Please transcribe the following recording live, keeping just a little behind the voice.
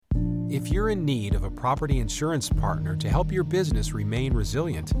If you're in need of a property insurance partner to help your business remain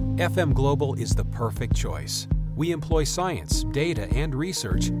resilient, FM Global is the perfect choice. We employ science, data, and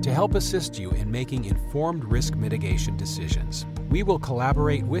research to help assist you in making informed risk mitigation decisions. We will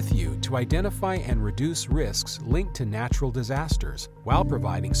collaborate with you to identify and reduce risks linked to natural disasters while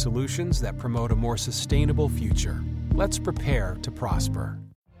providing solutions that promote a more sustainable future. Let's prepare to prosper.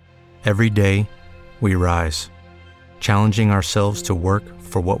 Every day, we rise, challenging ourselves to work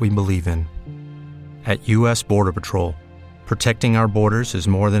for what we believe in. At U.S. Border Patrol, protecting our borders is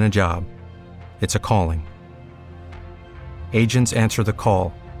more than a job. It's a calling. Agents answer the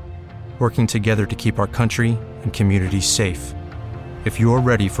call, working together to keep our country and communities safe. If you're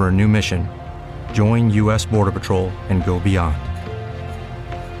ready for a new mission, join U.S. Border Patrol and go beyond.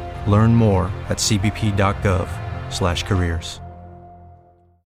 Learn more at cbp.gov/careers.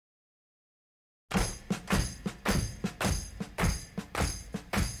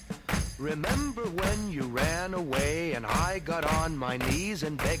 Remember when you ran away and I got on my knees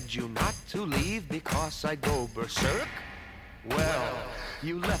and begged you not to leave because I'd go berserk? Well,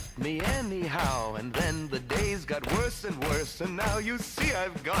 you left me anyhow, and then the days got worse and worse, and now you see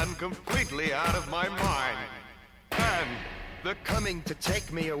I've gone completely out of my mind. And they're coming to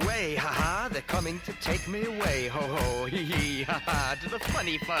take me away, ha-ha, they're coming to take me away, ho-ho, hee-hee, ha-ha, to the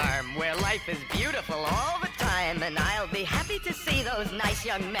funny farm where life is beautiful all the time, and I'll be happy to see those nice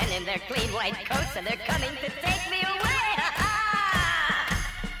young men in their clean white coats, and they're coming to take me away, ha-ha!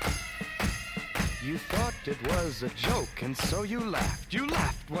 You thought it was a joke, and so you laughed. You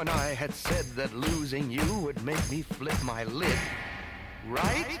laughed when I had said that losing you would make me flip my lid.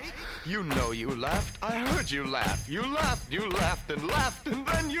 Right? You know you laughed. I heard you laugh. You laughed and laughed, and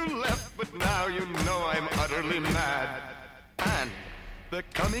then you left. But now you know I'm utterly mad. And they're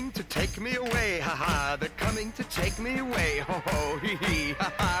coming to take me away, ha-ha. They're coming to take me away, ho-ho, hee-hee,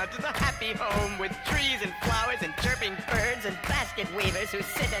 ha-ha. To the happy home with trees and flowers and chirping birds and basket weavers who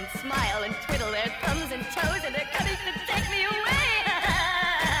sit and smile and twiddle their thumbs and toes, and they're coming to take me away, ha-ha.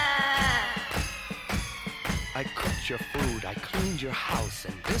 I cooked your food, I cleaned your house,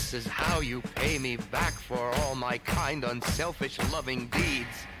 and this is how you pay me back for all my kind, unselfish, loving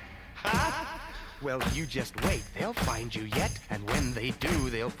deeds. Ha? Well, you just wait. They'll find you yet, and when they do,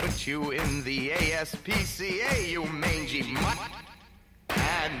 they'll put you in the ASPCA, you mangy mutt.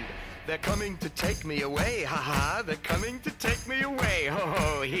 And they're coming to take me away, ha-ha. They're coming to take me away,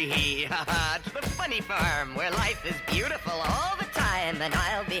 ho-ho, hee-hee, ha-ha. To the funny farm where life is beautiful all the time, and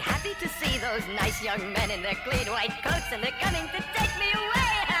I'll be happy to see those nice young men in their clean white coats, and they're coming to take me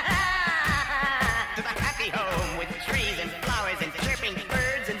away, ha-ha. To the happy home with trees and flowers and chirping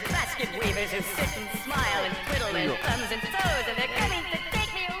birds and basket weavers who sit and smile and twiddle their thumbs and toes, and they're coming to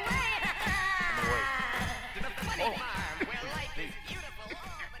take me away, ha-ha. To the funny farm where life is beautiful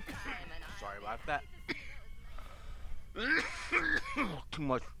all the time, and Sorry about that. Too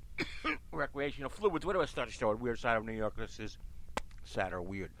much recreational fluids. What do I start the show at Weird Side of New York? This is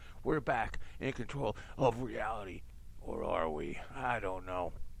SaTuRwEiRd. We're back in control of reality. Or are we? I don't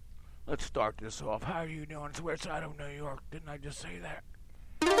know. Let's start this off. How are you doing? It's Weird Side of New York. Didn't I just say that?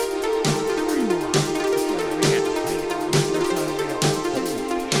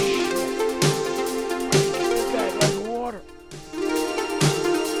 Like water.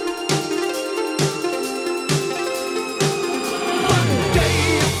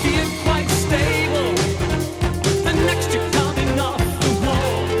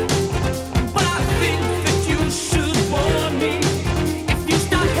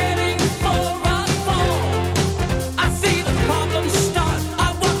 I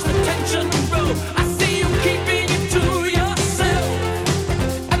watch the tension grow. I see you keeping it to yourself.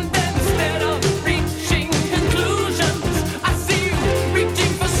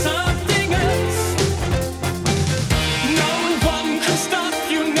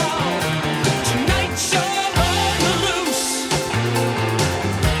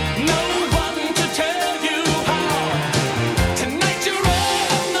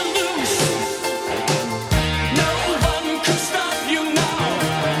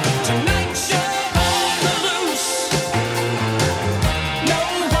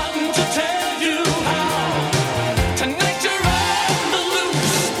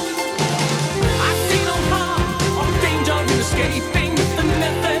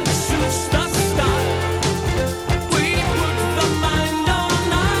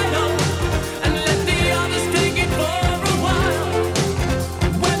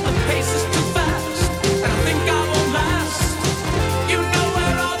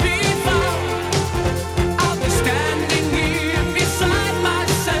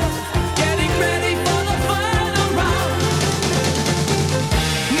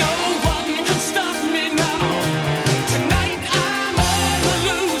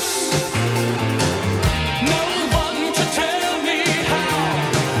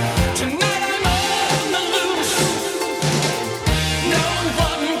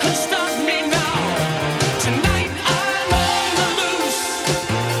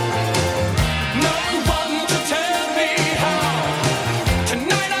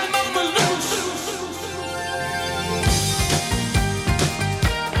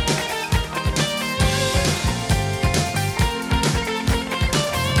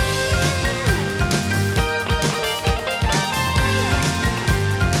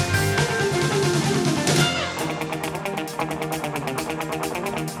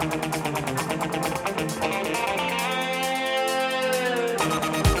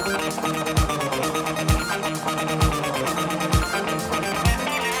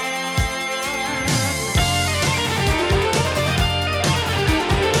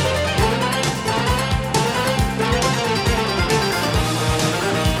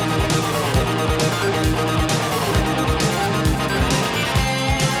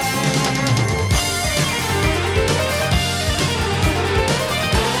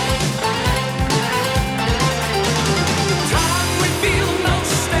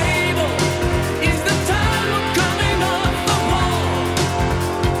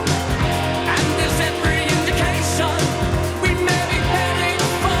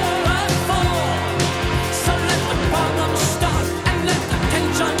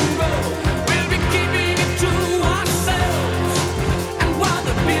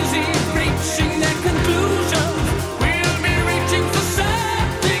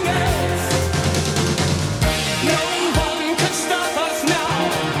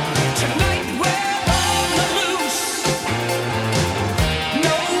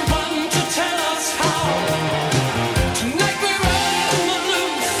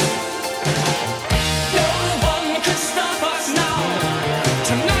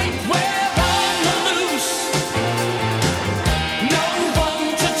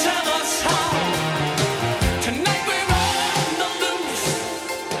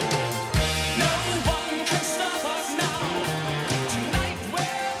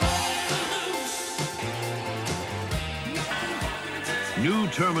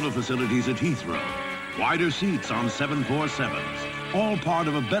 terminal facilities at Heathrow, wider seats on 747s, all part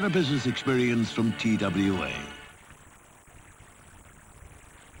of a better business experience from TWA.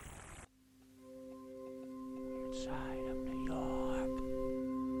 Side of New York.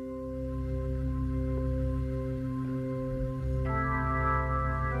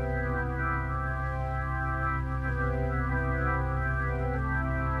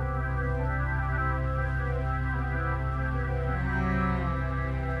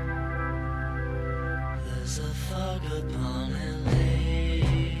 There's a fog upon LA,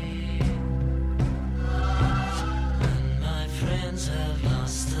 and my friends have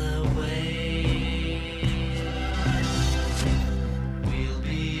lost their way. We'll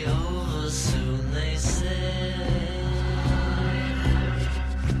be over soon, they say.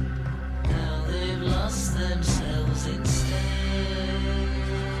 Now they've lost themselves instead.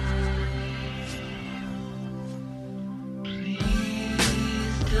 Please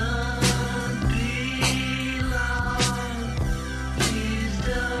don't be long. Please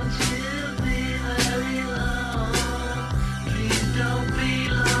don't you be very long. Please don't be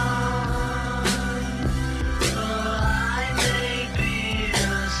long, or I may be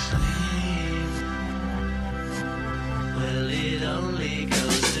asleep. Well, it only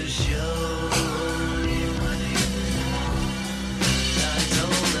goes to show you. I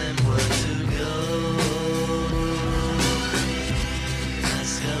told them where to go.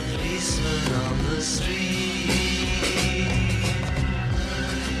 Ask a policeman on the street.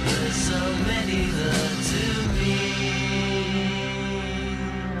 There's so many there to meet.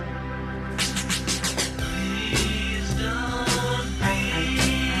 Please don't be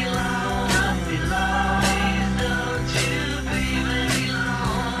long. Don't be long. Please don't you be very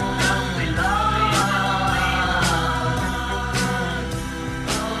long. Don't be long.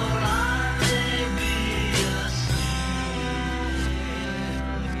 Or I may be asleep.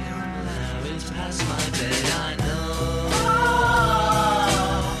 Now it's past my bed, I know.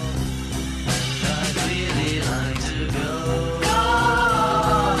 And I'd really like to go.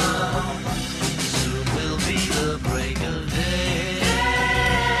 Soon will be the break of day.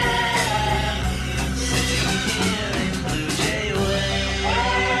 Sitting here in Blue Jay Way.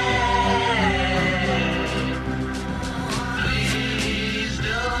 Please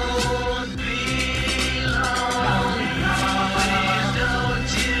don't be long. Please don't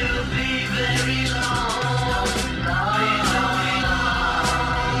you be very long. Please don't be long.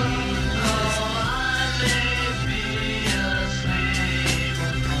 Oh, I may be asleep.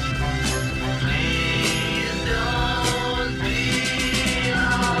 Please don't be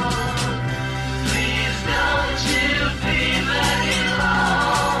long. Please don't you be very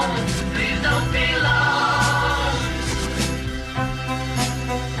long. Please don't be long.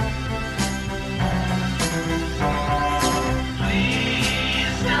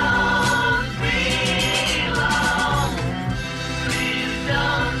 Please don't be long. Please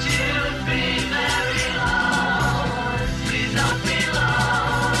don't you be very long. Please don't be long.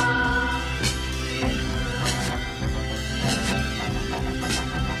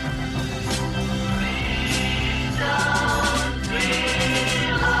 Please don't be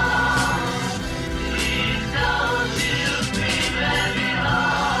long. Please don't you be very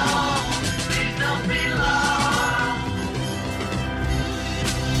long. Please don't be long.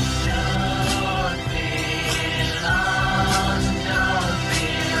 Don't be long.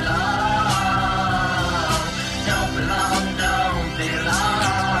 Don't be long. Don't be long. Don't be long.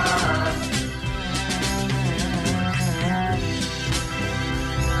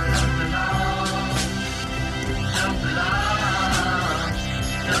 Don't be long. Don't be long.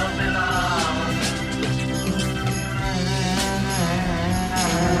 Don't be long.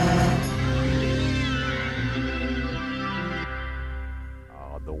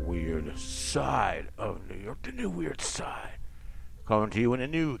 Oh, the weird side of New York, the new weird side. Coming to you in a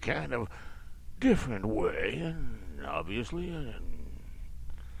new kind of different way, and obviously, and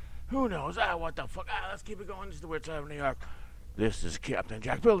who knows? What the fuck? Let's keep it going. This is the weird side of New York. This is Captain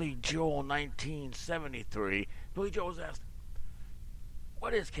Jack. Billy Joel, 1973. Billy Joel's asked,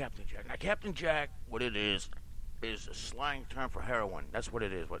 what is Captain Jack? Now, Captain Jack, what it is a slang term for heroin. That's what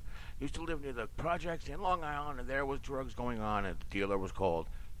it is. What used to live near the projects in Long Island, and there was drugs going on, and the dealer was called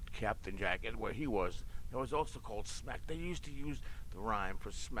Captain Jack. And where he was, there was also called smack. They used to use the rhyme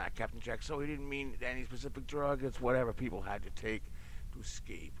for smack, Captain Jack. So he didn't mean any specific drug. It's whatever people had to take to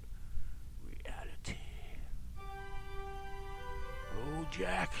escape reality. Oh,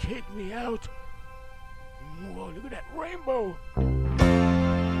 Jack, take me out. Whoa, look at that rainbow.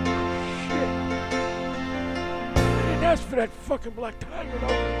 Shit. I didn't ask for that fucking black tiger,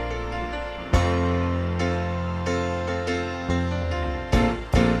 though.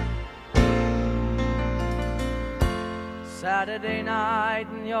 Saturday night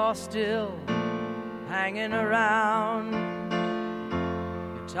and you're still hanging around.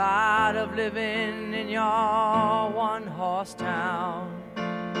 You're tired of living in your one-horse town.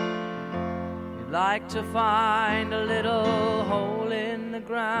 You'd like to find a little hole in the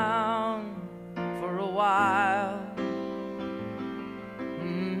ground for a while.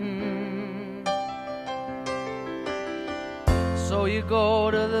 So you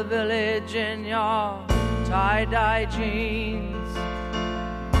go to the village in your tie-dye jeans,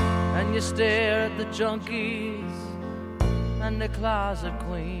 and you stare at the junkies and the closet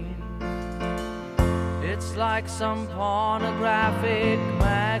queens. It's like some pornographic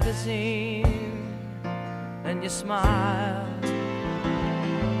magazine, and you smile.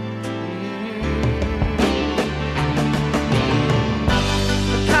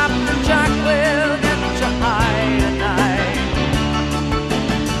 But Captain Jack will get you high tonight.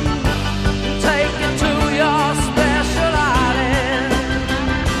 Take you to your special island.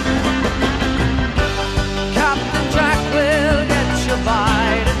 Captain Jack will get you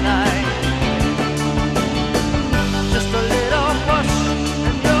by tonight. Just a little push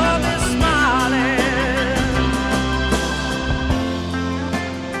and you'll be smiling.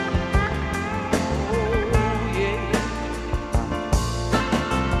 Oh yeah.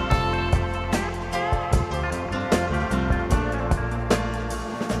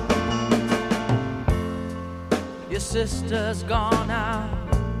 Your sister's gone out,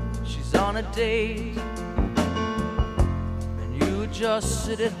 she's on a date, and you just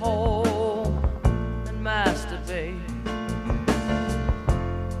sit at home and masturbate.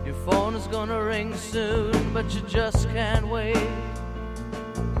 Your phone is gonna ring soon, but you just can't wait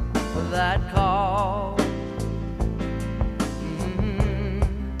for that call.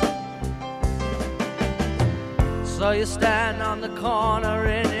 So you stand on the corner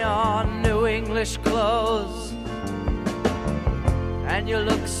in your new English clothes, and you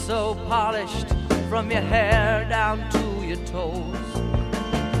look so polished from your hair down to your toes.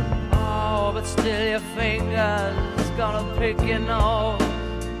 Oh, but still your fingers gonna pick your nose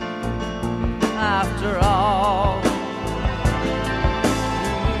after all.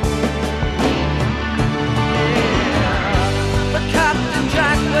 Yeah. But Captain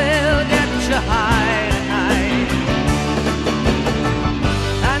Jack will get you high tonight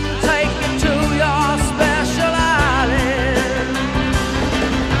and take you to your special island.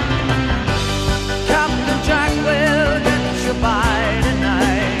 Captain Jack will get you by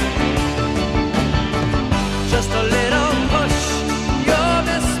tonight. Just a little push, you'll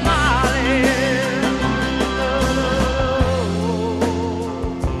be smiling.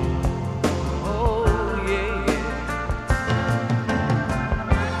 Oh yeah.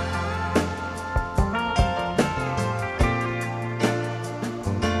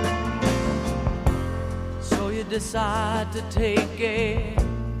 So you decide to take a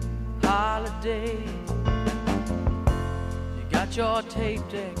holiday. You got your tape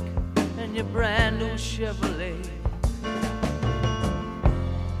deck and your brand new Chevrolet.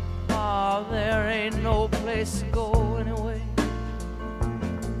 Oh, there ain't no place to go anyway.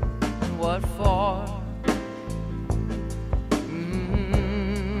 And what for?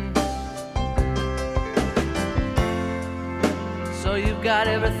 So you've got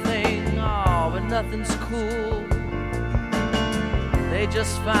everything, oh, but nothing's cool. They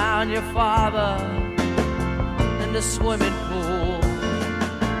just found your father in the swimming pool,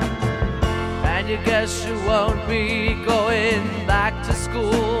 and you guess you won't be going back to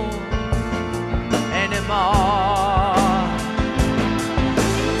school anymore.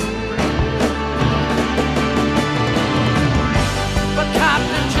 But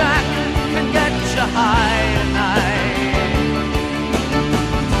Captain Jack can get you high tonight.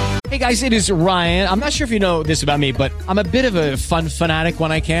 Hey guys, it is Ryan. I'm not sure if you know this about me, but I'm a bit of a fun fanatic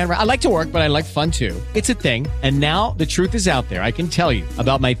when I can. I like to work, but I like fun too. It's a thing. And now the truth is out there. I can tell you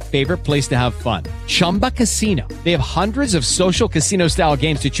about my favorite place to have fun. Chumba Casino. They have hundreds of social casino style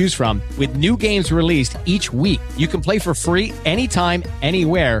games to choose from with new games released each week. You can play for free anytime,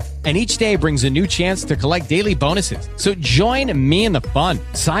 anywhere. And each day brings a new chance to collect daily bonuses. So join me in the fun.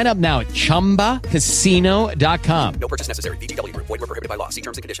 Sign up now at ChumbaCasino.com. No purchase necessary. VGW Group. Void where prohibited by law. See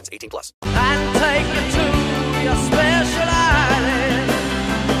terms and conditions. 18+. And take you to your special island.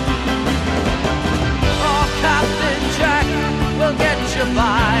 Oh, Captain Jack will get you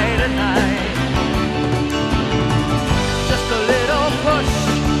by tonight. Just a little push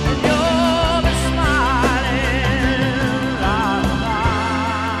and you'll be smiling. La, la.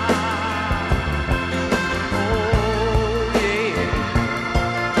 Oh, yeah.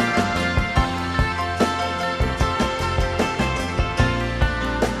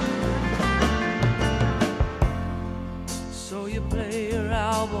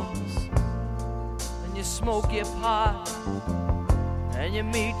 you smoke your pot, and you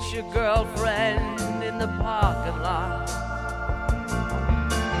meet your girlfriend in the parking lot.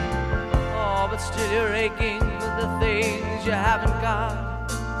 Oh, but still you're aching with the things you haven't got.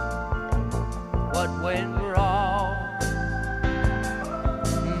 What went wrong?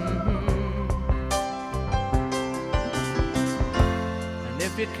 And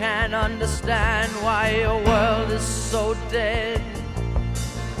if you can't understand why your world is so dead,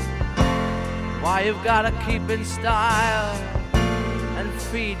 why you've gotta keep in style and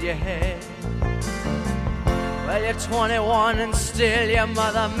feed your head. Well, you're 21 and still your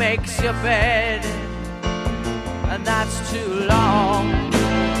mother makes your bed, and that's too long.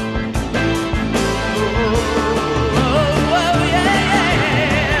 Oh,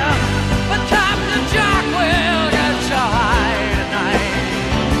 yeah. But Captain Jack will get you high tonight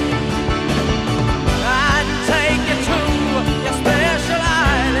and take you to your special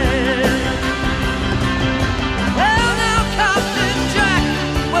island. Well, now Captain Jack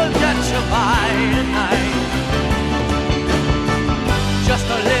will get you by tonight. Just a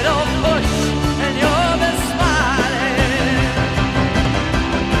little push and you'll be smiling.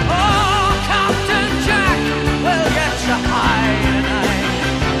 Oh, Captain Jack will get you high tonight.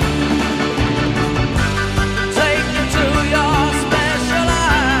 Take you to your special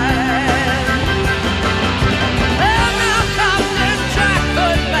island. Well, now Captain Jack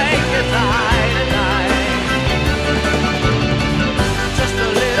could make it high tonight. Just a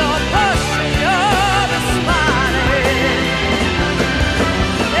little push and you'll be smiling.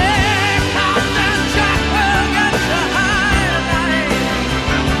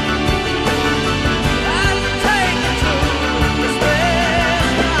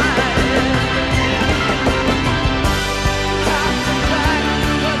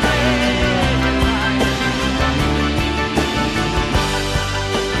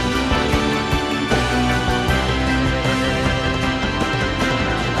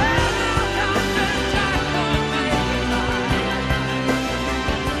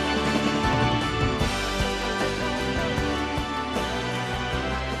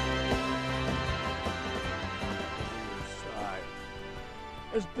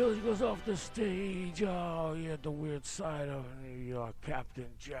 As Billy goes off the stage, oh, he had the weird side of New York. Captain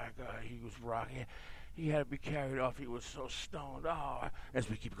Jack, he was rocking. He had to be carried off. He was so stoned. Oh, as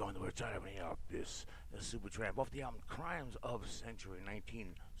we keep going, the weird side of New York. This is Supertramp off the album Crimes of Century,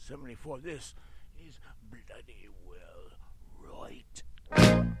 1974. This is Bloody Well Right.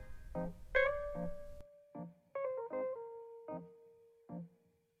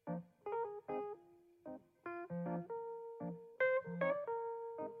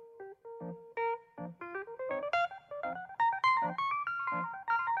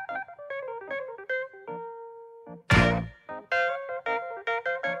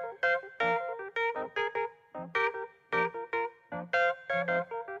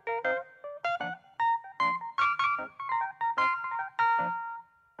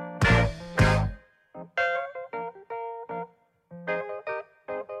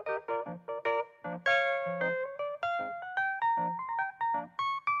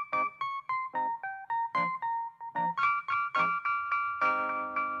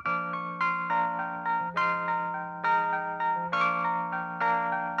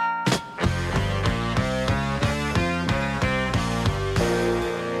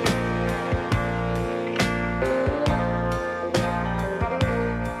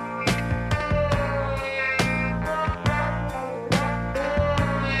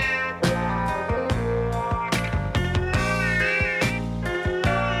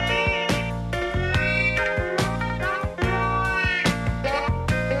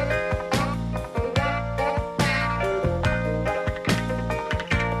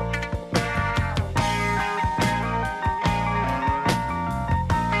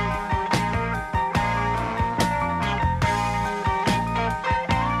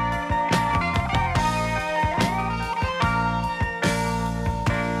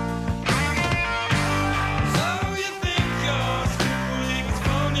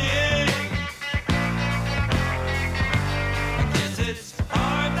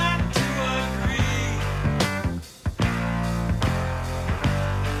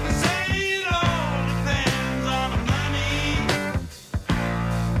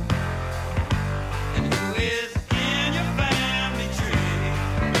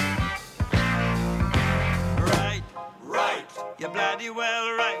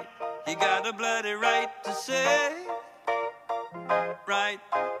 a bloody right to say. Right,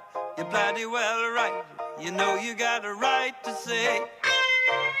 you're bloody well right. You know you got a right to say.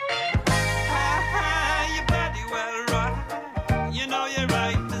 You're bloody well right. You know you're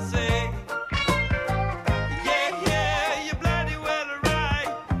right to say.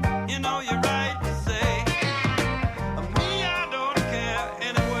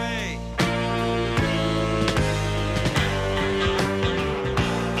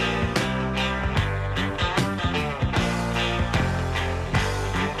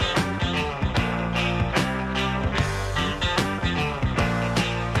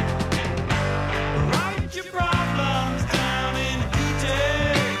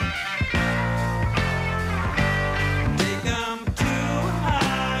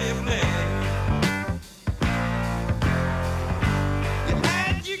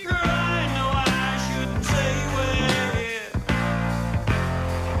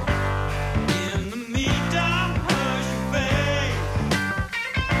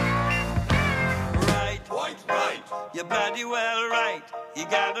 bloody well right. You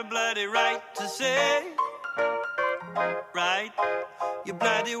got a bloody right to say. Right. You're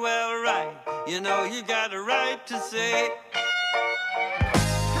bloody well right. You know you got a right to say.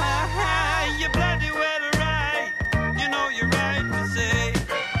 Ha ha, you're bloody well right. You know you're right to say.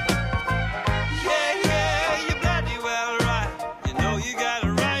 Yeah, yeah, you're bloody well right. You know you got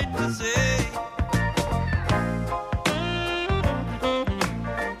a right to say.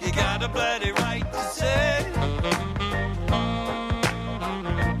 You got a bloody right to say.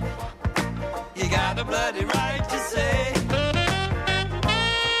 You got a bloody right to say.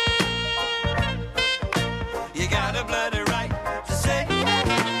 You got a bloody right to say.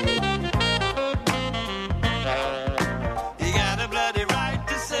 You got a bloody right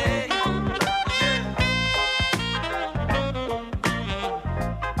to say.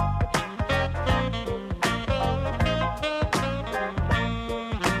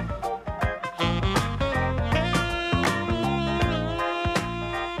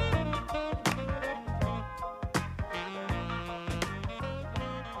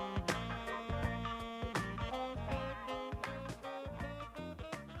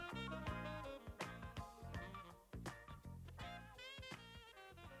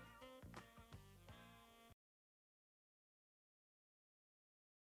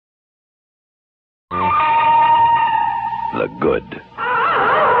 The good.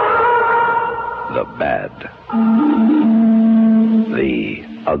 The bad. The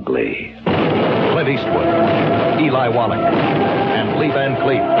ugly. Clint Eastwood, Eli Wallach, and Lee Van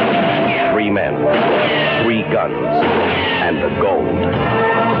Cleef. 3 men, 3 guns, and the gold.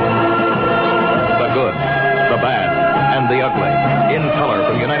 The good, the bad, and the ugly. In color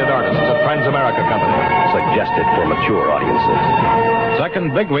from United Artists, a Transamerica company. Suggested for mature audiences.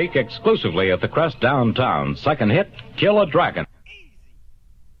 Second big week exclusively at the Crest downtown. Second hit, Kill a Dragon.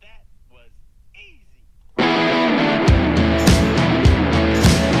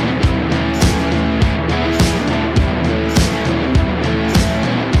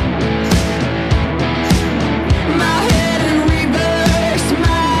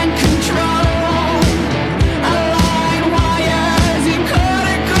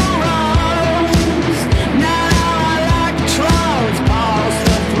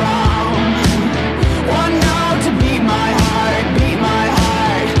 One note to beat my heart.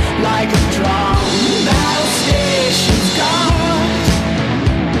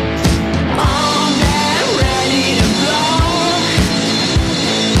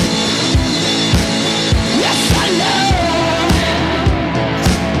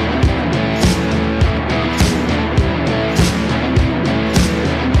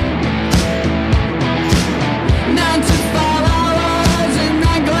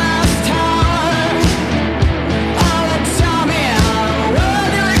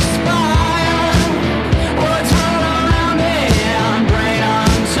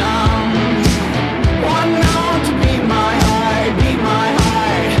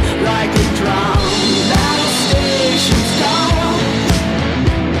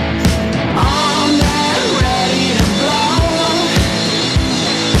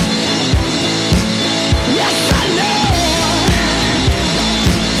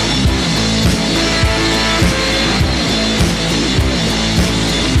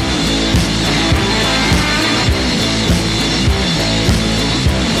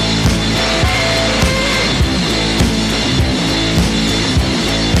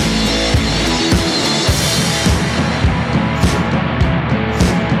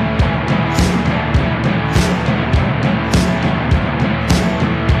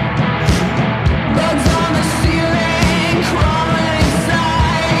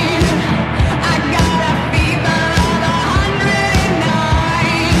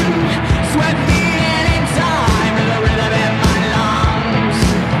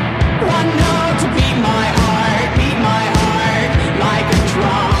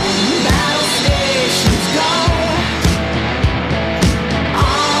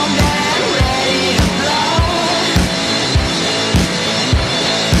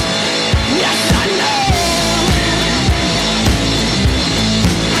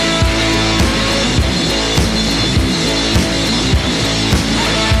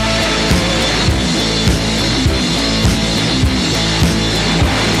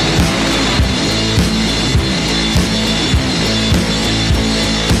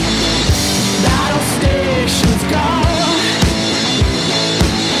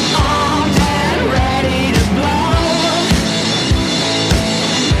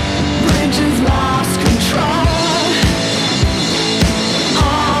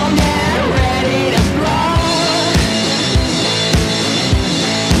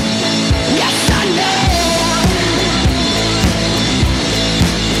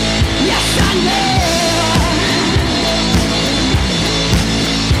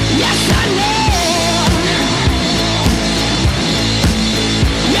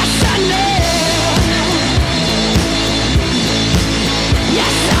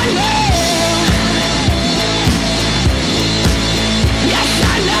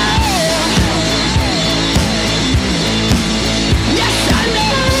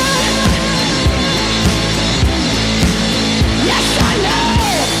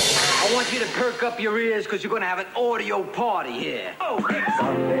 because you're going to have an audio party here. Oh,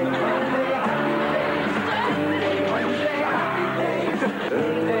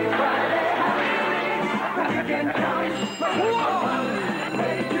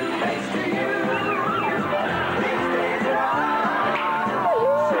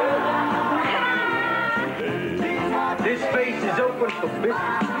 This space is open for business.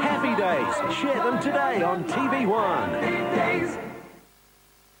 Happy Days. Share them today on TV1.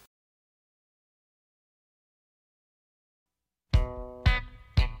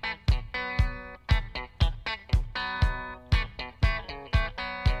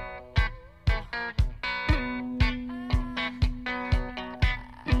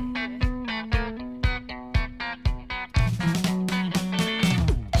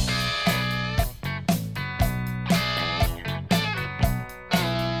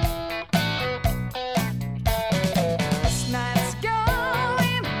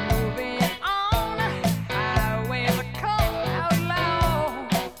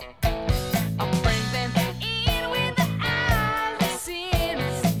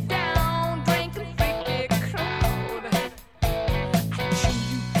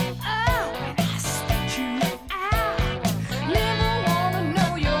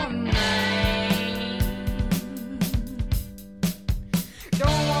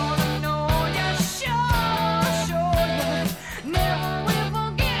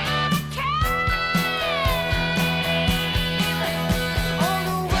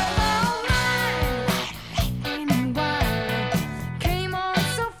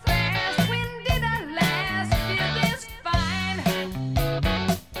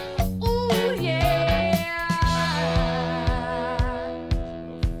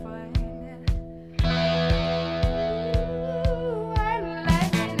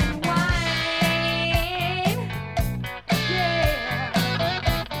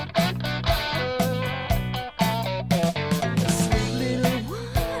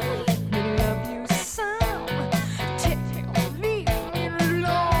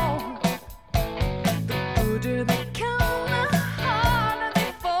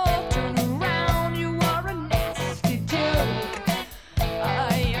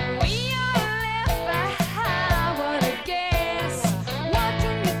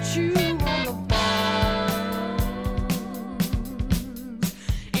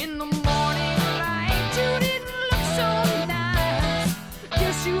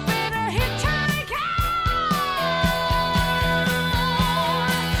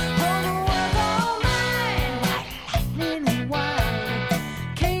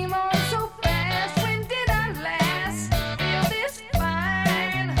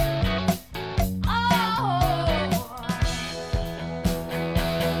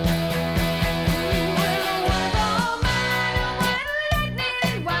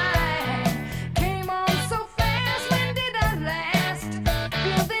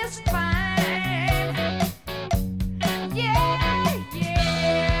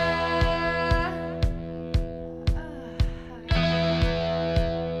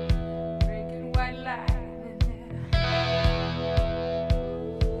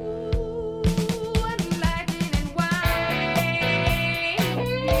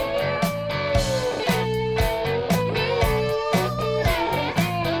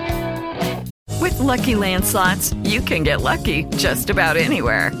 Lucky Land Slots, you can get lucky just about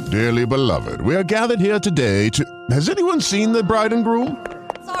anywhere. Dearly beloved, we are gathered here today to... Has anyone seen the bride and groom?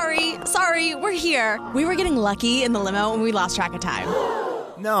 Sorry, we're here. We were getting lucky in the limo and we lost track of time.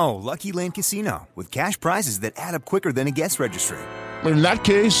 No, Lucky Land Casino, with cash prizes that add up quicker than a guest registry. In that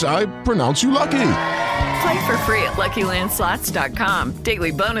case, I pronounce you lucky. Play for free at LuckyLandSlots.com.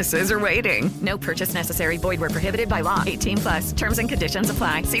 Daily bonuses are waiting. No purchase necessary. Void where prohibited by law. 18+. Terms and conditions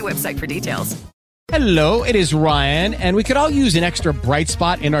apply. See website for details. Hello, it is Ryan, and we could all use an extra bright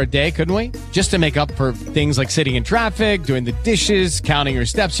spot in our day, couldn't we? Just to make up for things like sitting in traffic, doing the dishes, counting your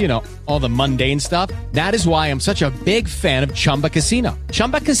steps, you know, all the mundane stuff. That is why I'm such a big fan of Chumba Casino.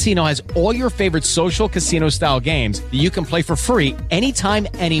 Chumba Casino has all your favorite social casino-style games that you can play for free anytime,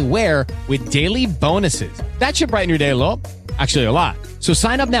 anywhere with daily bonuses. That should brighten your day a little. Actually, a lot. So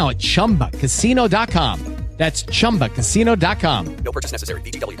sign up now at ChumbaCasino.com. That's ChumbaCasino.com. No purchase necessary.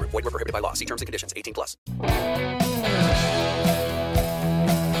 VGW Group. Void where prohibited by law. See terms and conditions. 18+.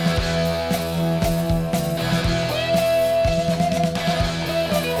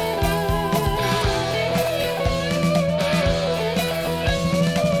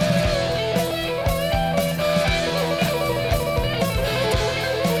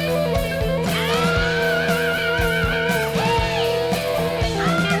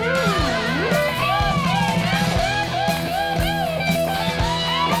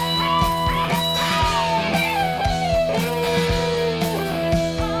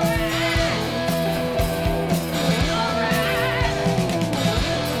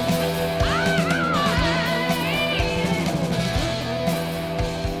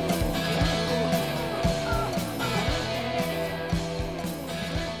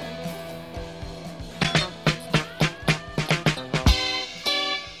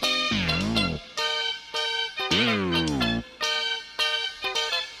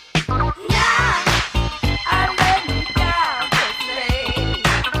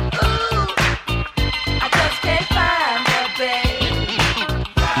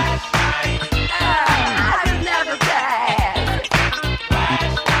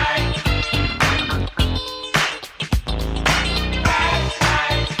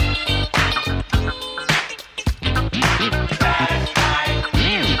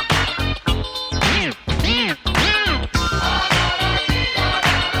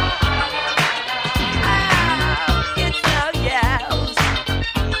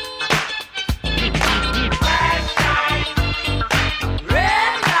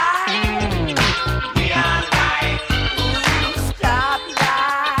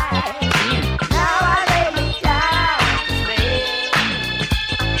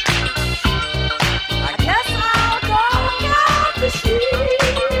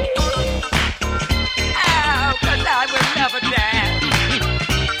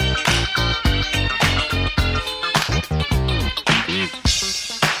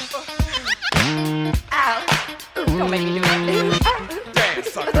 make me do that. Damn,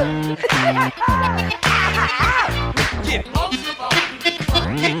 sucker. Get it. Most of all, get it.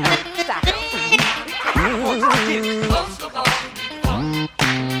 Stop it. Get it. Most of all, get it.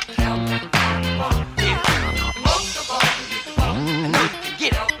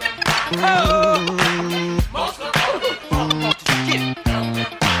 Oh, most of all, get it.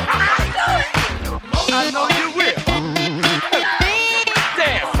 I know you will.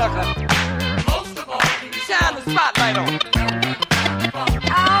 Damn, sucker. Most of all, shine the spotlight on.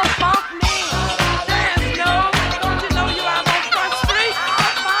 Oh, fuck me. Damn, no. Don't you know you out on Front Street? Oh,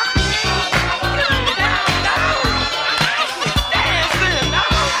 fuck me. Get me down, no. Dance in, no.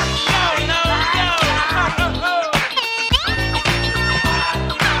 No.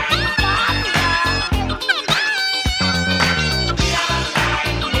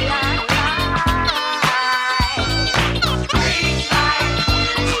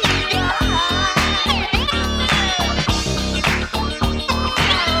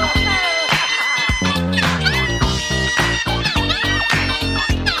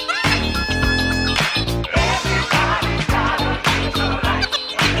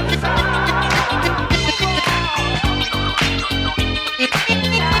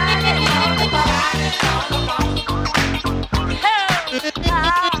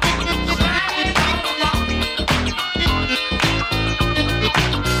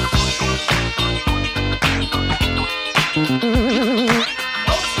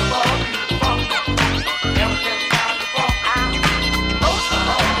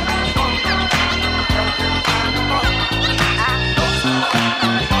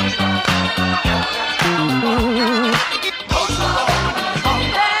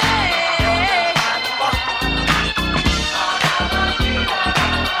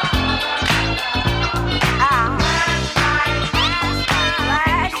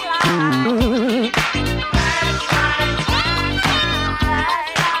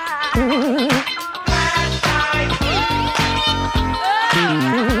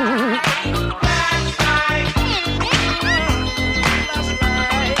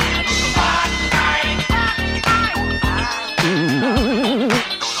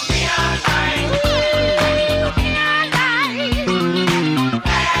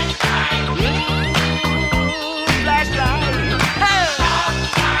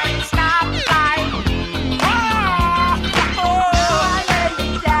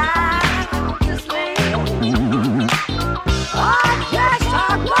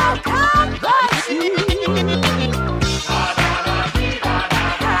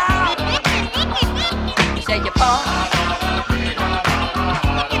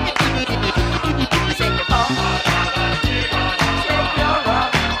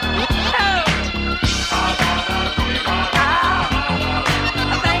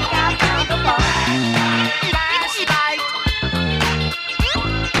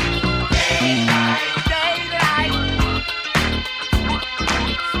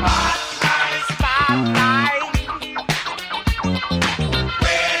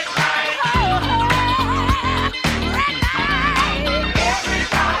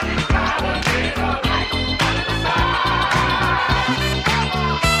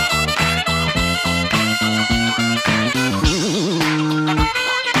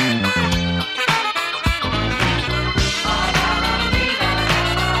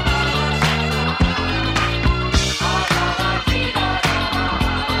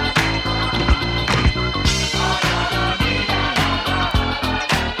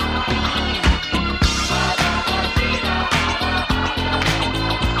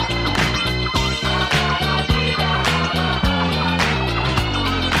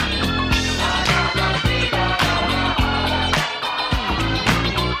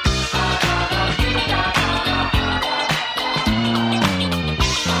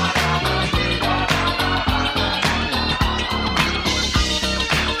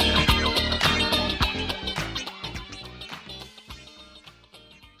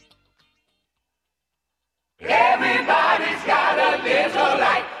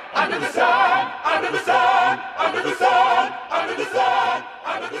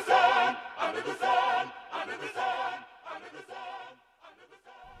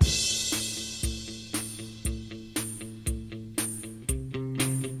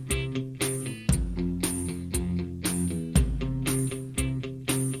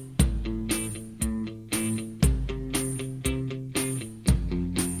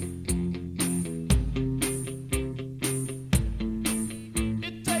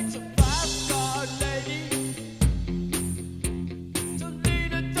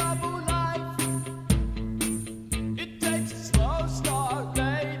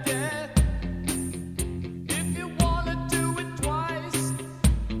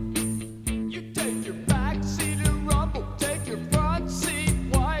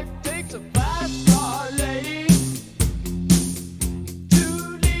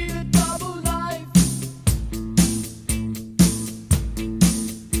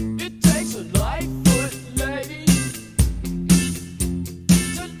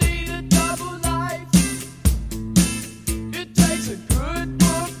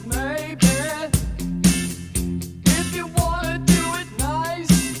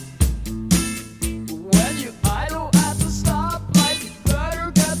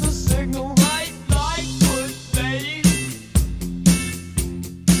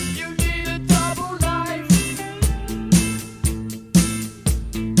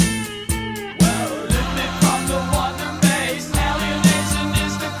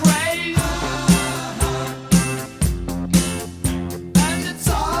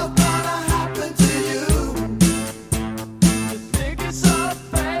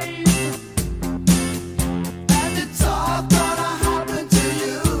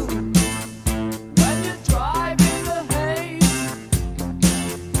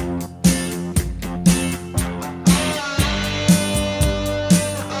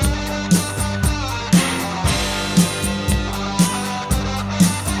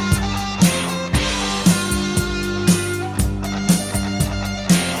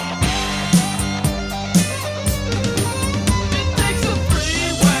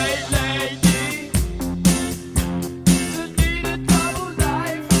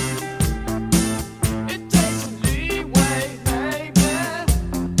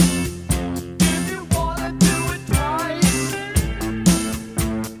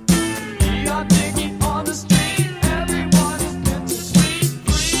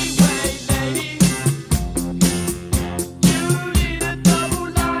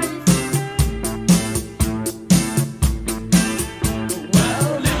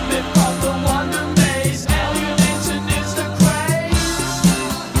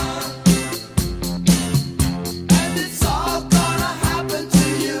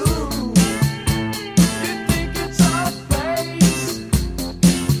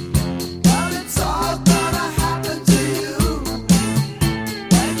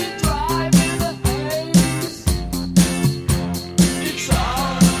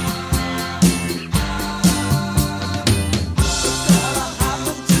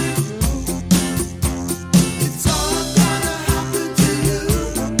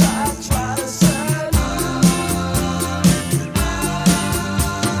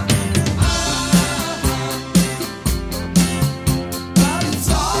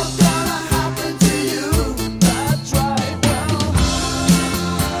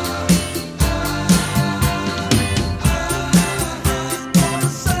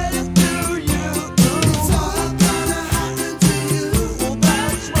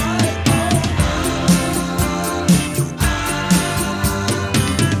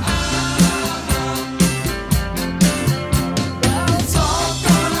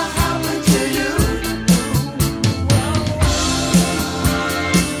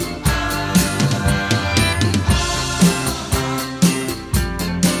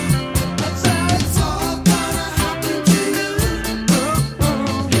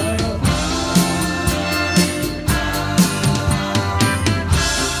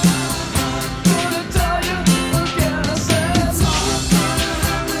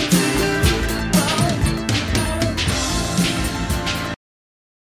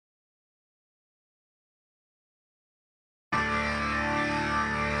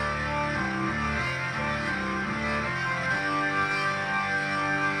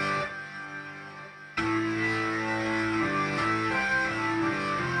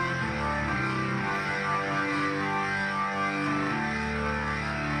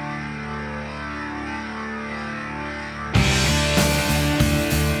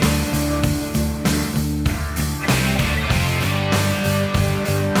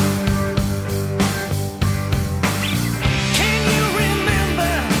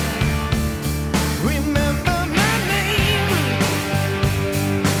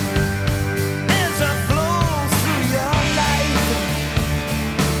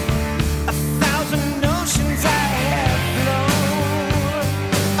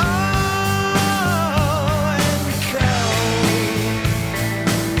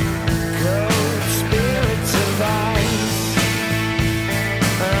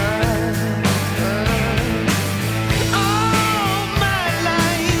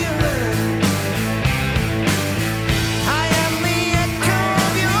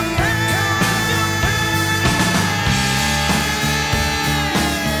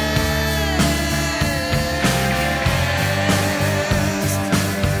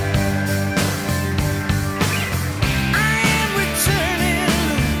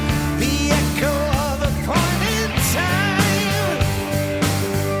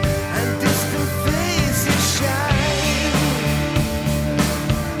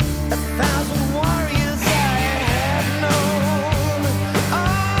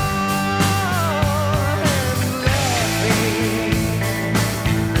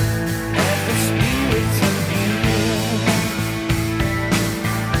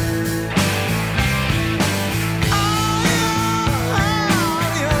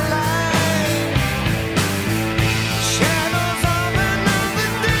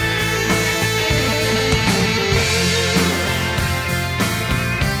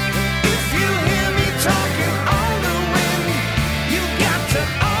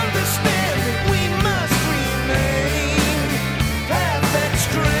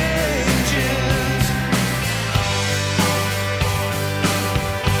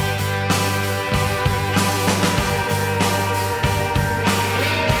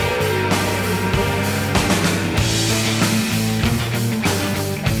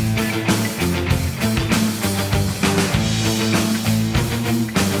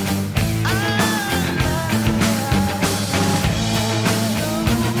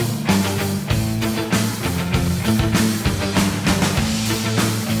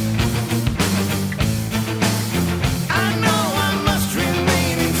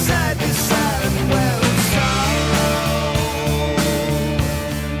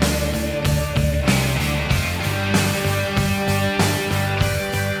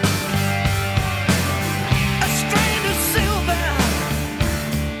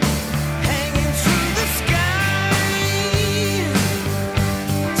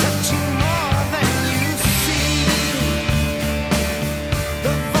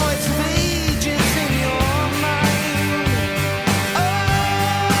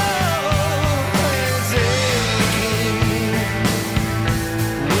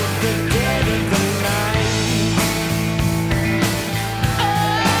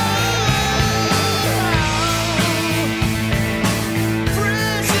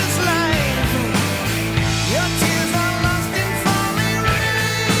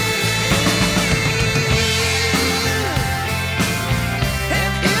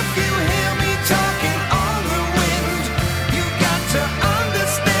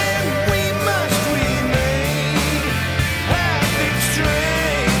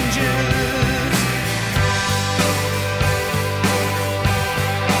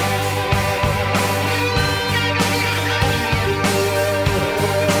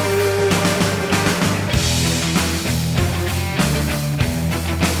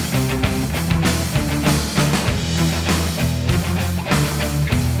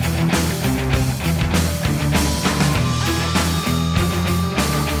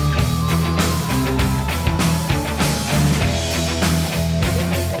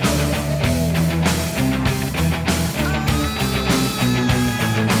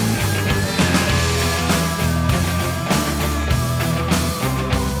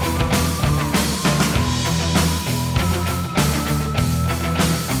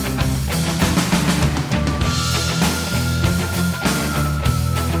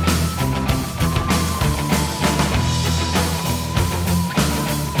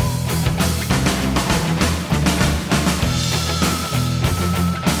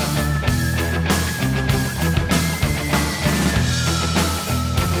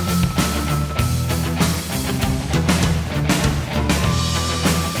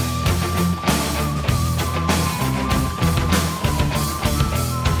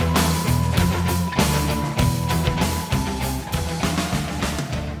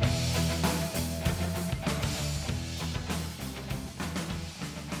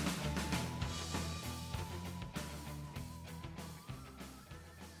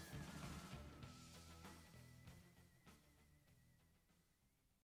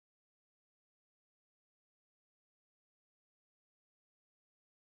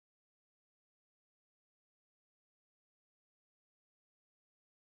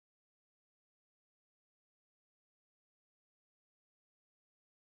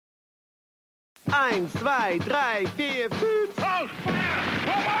 1, 2, 3, 4, 5.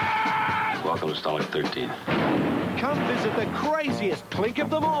 Welcome to Stalag 13. Come visit the craziest clink of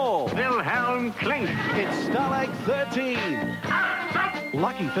them all. Wilhelm Klink. It's Stalag 13.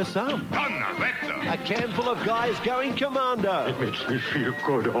 Lucky for some. A can full of guys going commando. It makes me feel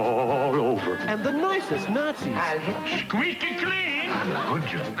good all over. And the nicest Nazis. Squeaky clean. Good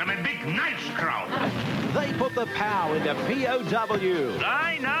job. I'm a big nice crowd. They put the pow into POW.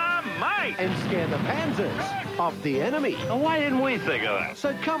 Dynamite. And scare the panzers off the enemy. Why didn't we think of that?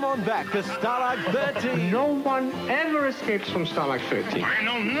 So come on back to Stalag 13. No one ever escapes from Stalag 13. I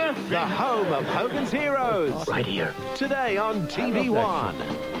know nothing. The home of Hogan's Heroes. Right here. Today on TV1.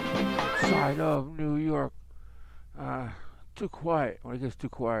 Side of New York. Too quiet. When it gets too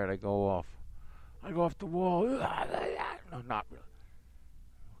quiet, I go off. I go off the wall. No, not really.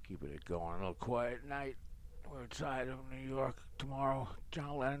 Keeping it going. A little quiet night. We're inside of New York tomorrow.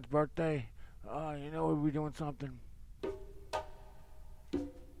 John Lennon's birthday. You know we'll be doing something.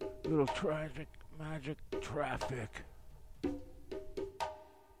 Little tragic, magic traffic.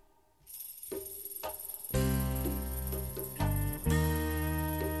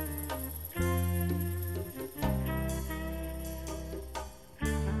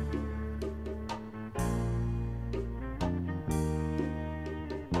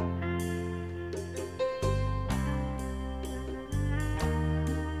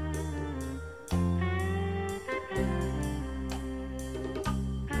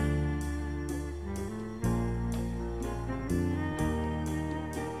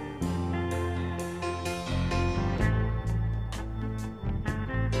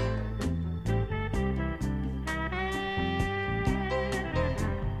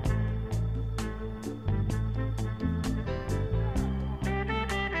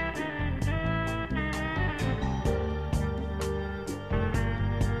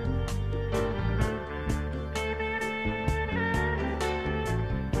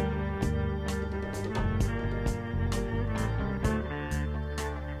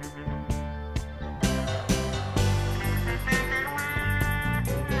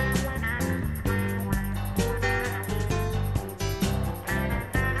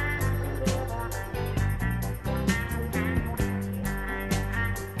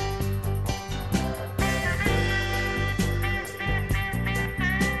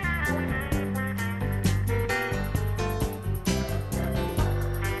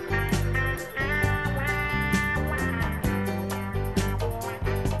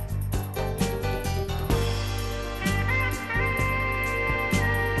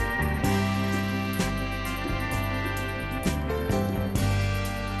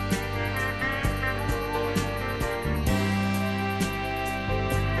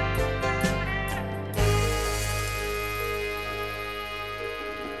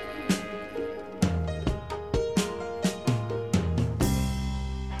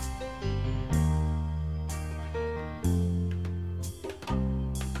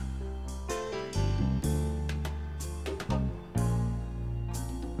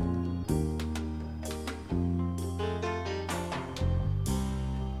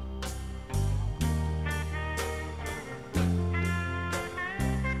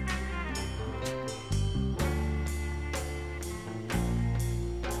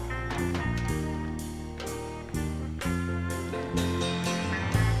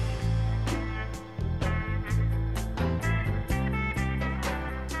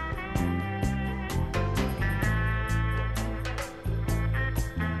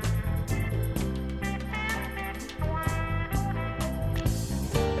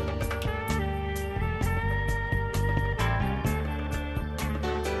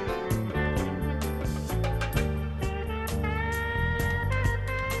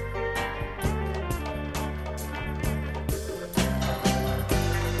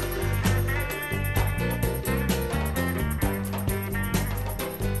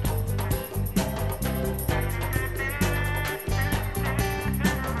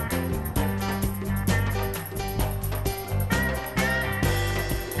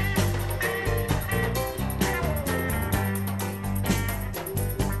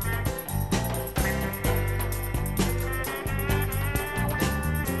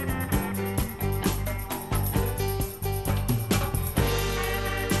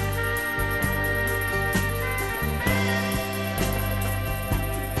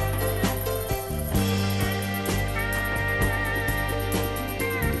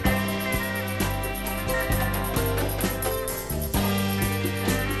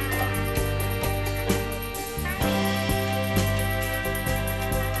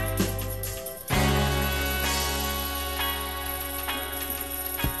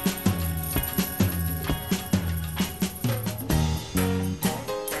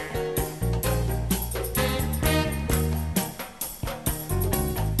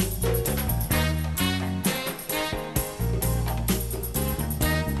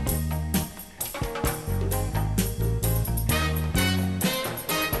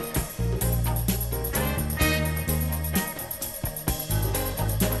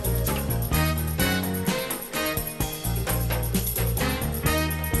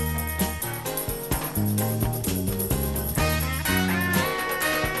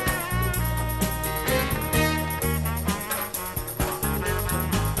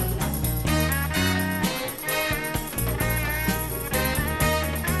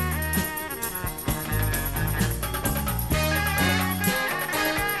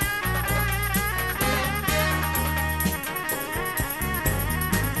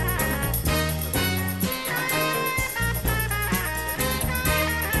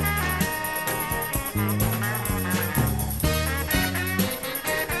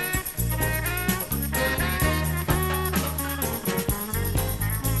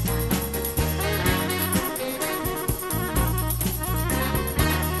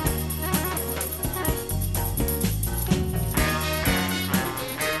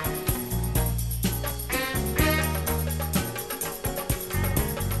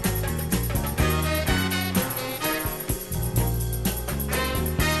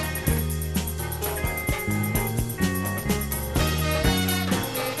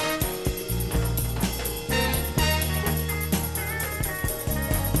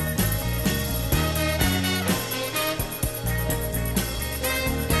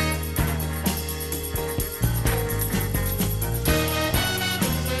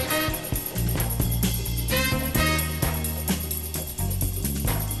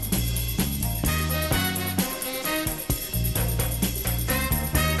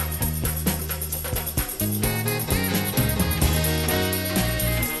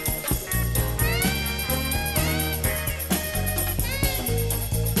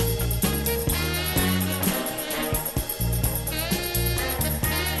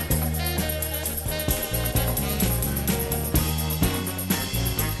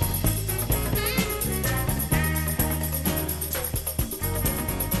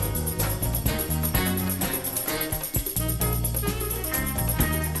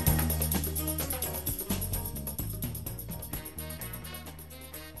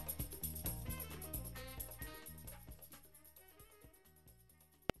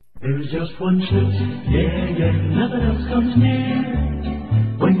 There's just one Schlitz, yeah, yeah, nothing else comes near.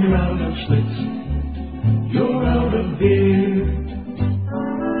 When you're out of Schlitz, you're out of beer.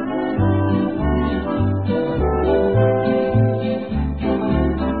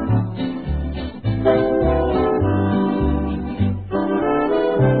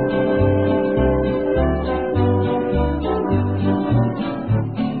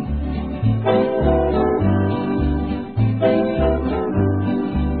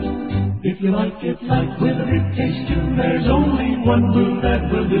 If you like it light with a big taste too, there's only one brew that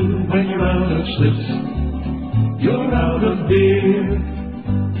will do. When you're out of Schlitz, you're out of beer.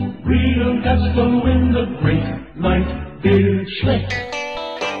 Real gusto in the great light beer Schlitz.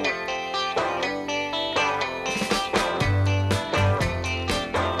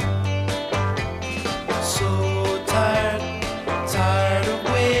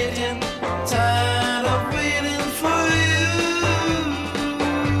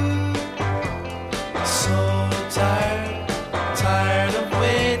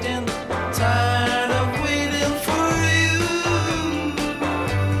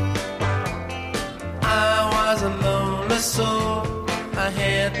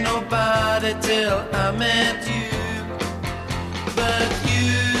 Till I met you, but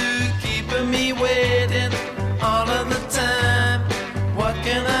you keeping me waiting all of the time. What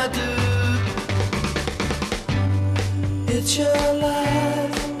can I do? It's your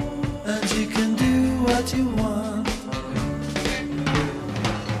life, and you can do what you want.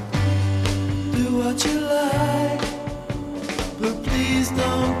 Do what you like, but please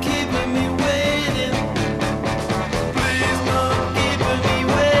don't keep me waiting. Please don't keep me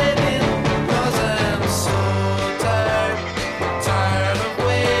waiting.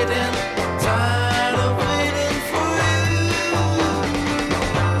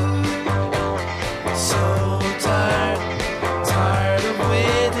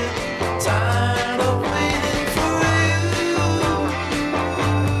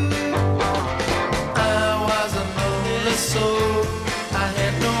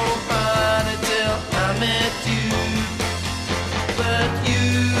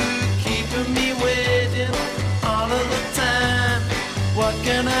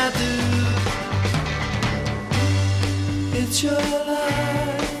 It's your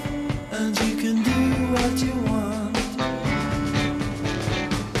life, and you can do what you want.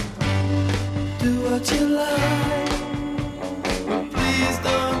 Do what you like, but please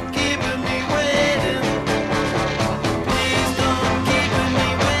don't keep me waiting. Please don't keep me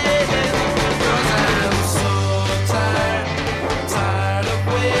waiting, 'cause I'm so tired, tired of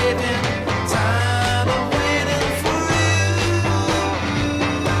waiting, tired of waiting for you.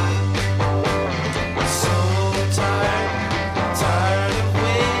 So tired. Tired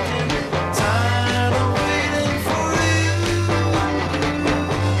of waiting for you,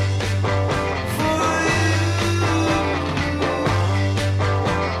 for you,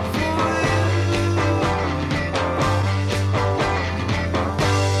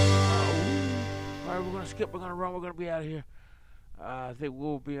 All right, we're gonna skip. We're gonna run. We're gonna be out of here. I think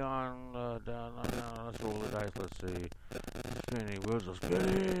we'll be on down. Let's roll the dice. Let's see. Spinning wheels are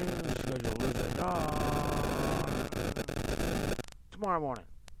spinning. Schedule is tomorrow morning.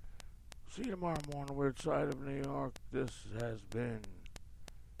 See you tomorrow morning, Weird Side of New York. This has been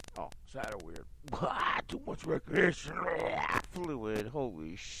SaTuRwEiRd. Too much recreation fluid.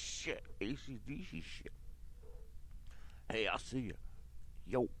 Holy shit. AC/DC shit. Hey, I'll see you.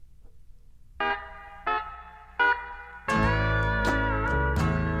 Yo.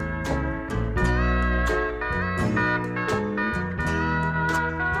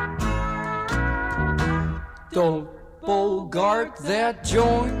 Don't bogart that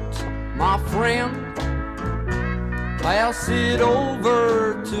joint, my friend. Pass it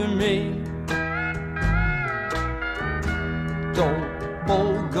over to me. Don't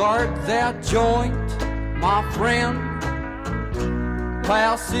bogart that joint, my friend.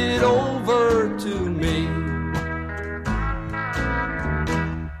 Pass it over to me.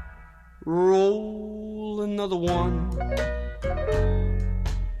 Roll another one.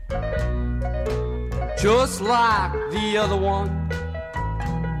 Just like the other one.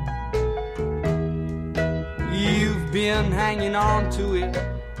 You've been hanging on to it,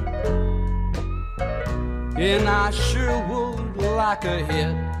 and I sure would like a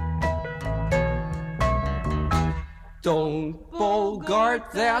hit. Don't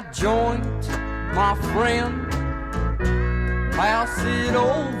bogart that joint, my friend. Pass it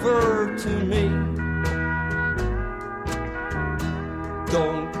over to me.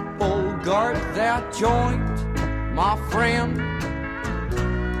 Don't bogart that joint, my friend.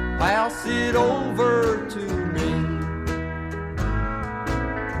 Pass it over to me.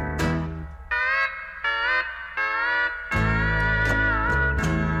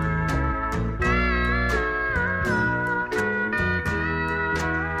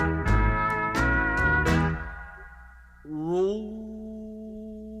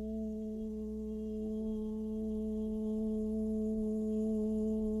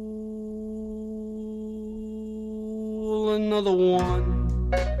 another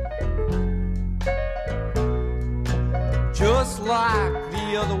one. Just like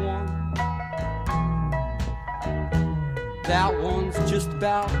the other one. That one's just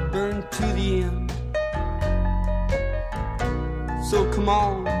about burned to the end. So come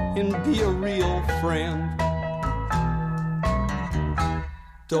on and be a real friend.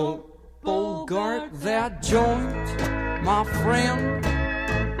 Don't bogart that joint, my friend.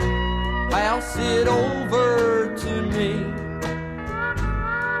 Pass it over to me.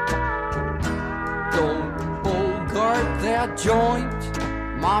 Don't bogart that joint,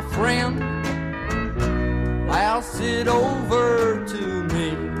 my friend. Pass it over to me.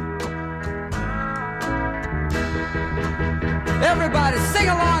 Everybody sing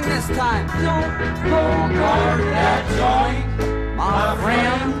along this time. Don't bogart that joint, my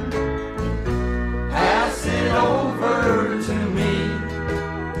friend. Pass it over to me.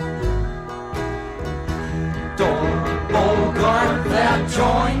 Don't bogart that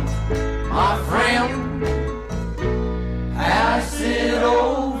joint, my friend. Pass it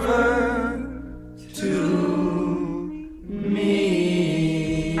over to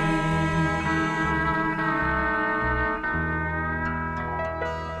me.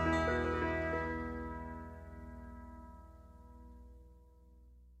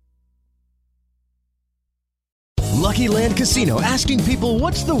 Lucky Land Casino, asking people,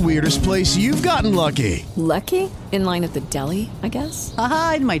 what's the weirdest place you've gotten lucky? Lucky? In line at the deli, I guess?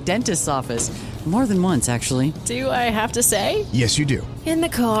 Aha, in my dentist's office. More than once, actually. Do I have to say? Yes, you do. In the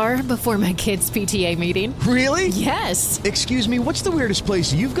car before my kids' PTA meeting. Really? Yes. Excuse me, what's the weirdest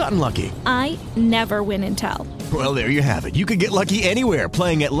place you've gotten lucky? I never win and tell. Well, there you have it. You can get lucky anywhere,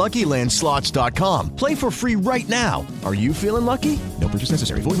 playing at LuckyLandSlots.com. Play for free right now. Are you feeling lucky? No purchase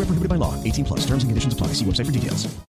necessary. Void where prohibited by law. 18+. Terms and conditions apply. See website for details.